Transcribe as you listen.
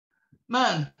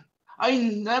Man, I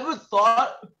never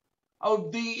thought I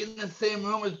would be in the same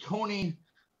room as Tony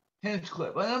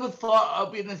Hinchcliffe. I never thought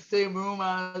I'd be in the same room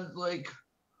as like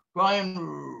Brian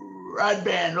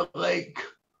Radband. Like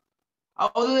I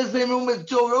was in the same room with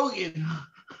Joe Rogan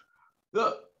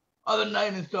the other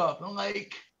night and stuff. I'm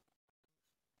like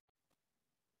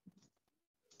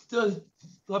the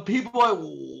people I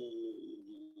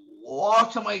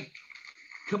watch on my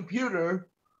computer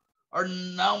are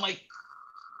now my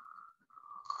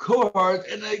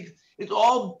cohorts, and like it's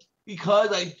all because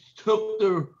I took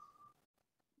the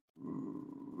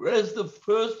risk the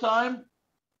first time,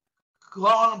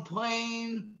 got on a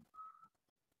plane.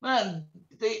 Man,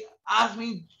 they asked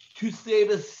me to stay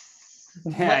the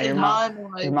second time.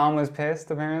 Your mom was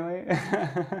pissed, apparently.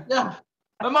 Yeah,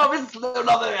 my mom is still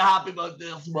not very happy about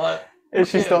this, but is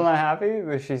she still not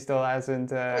happy? She still hasn't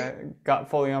got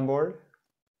fully on board?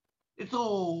 It's a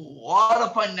lot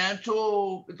of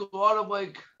financial. It's a lot of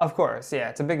like. Of course, yeah,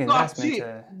 it's a big investment. Cheap,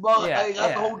 but that's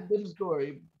the whole different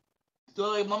story.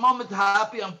 So like, my mom is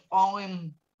happy I'm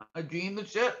following my dreams and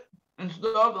shit and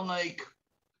stuff. And like,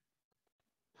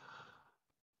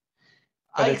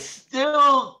 I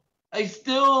still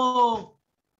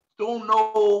don't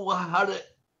know how to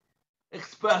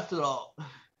express it all.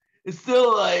 It's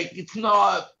still like it's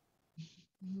not.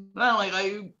 Man, like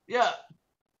I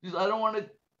don't want to.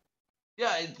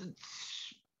 Yeah,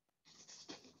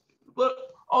 but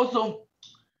also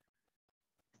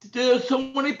there's so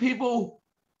many people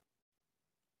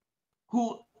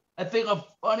who I think are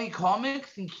funny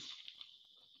comics in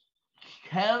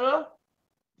Canada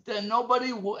that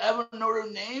nobody will ever know their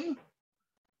name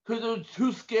because they're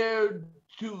too scared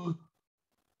to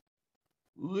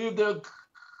leave their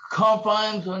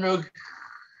confines in their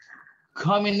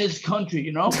communist country,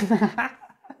 you know?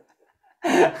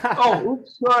 Oh,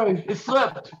 oops, sorry. It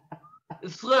slipped.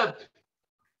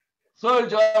 Sorry,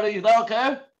 Johnny. Is that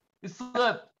okay? It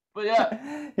slipped. But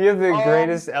yeah. You have the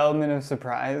greatest element of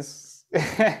surprise.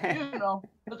 You know,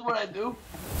 that's what I do.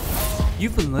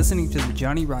 You've been listening to The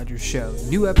Johnny Rogers Show.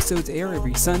 New episodes air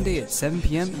every Sunday at 7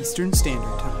 p.m. Eastern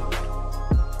Standard Time.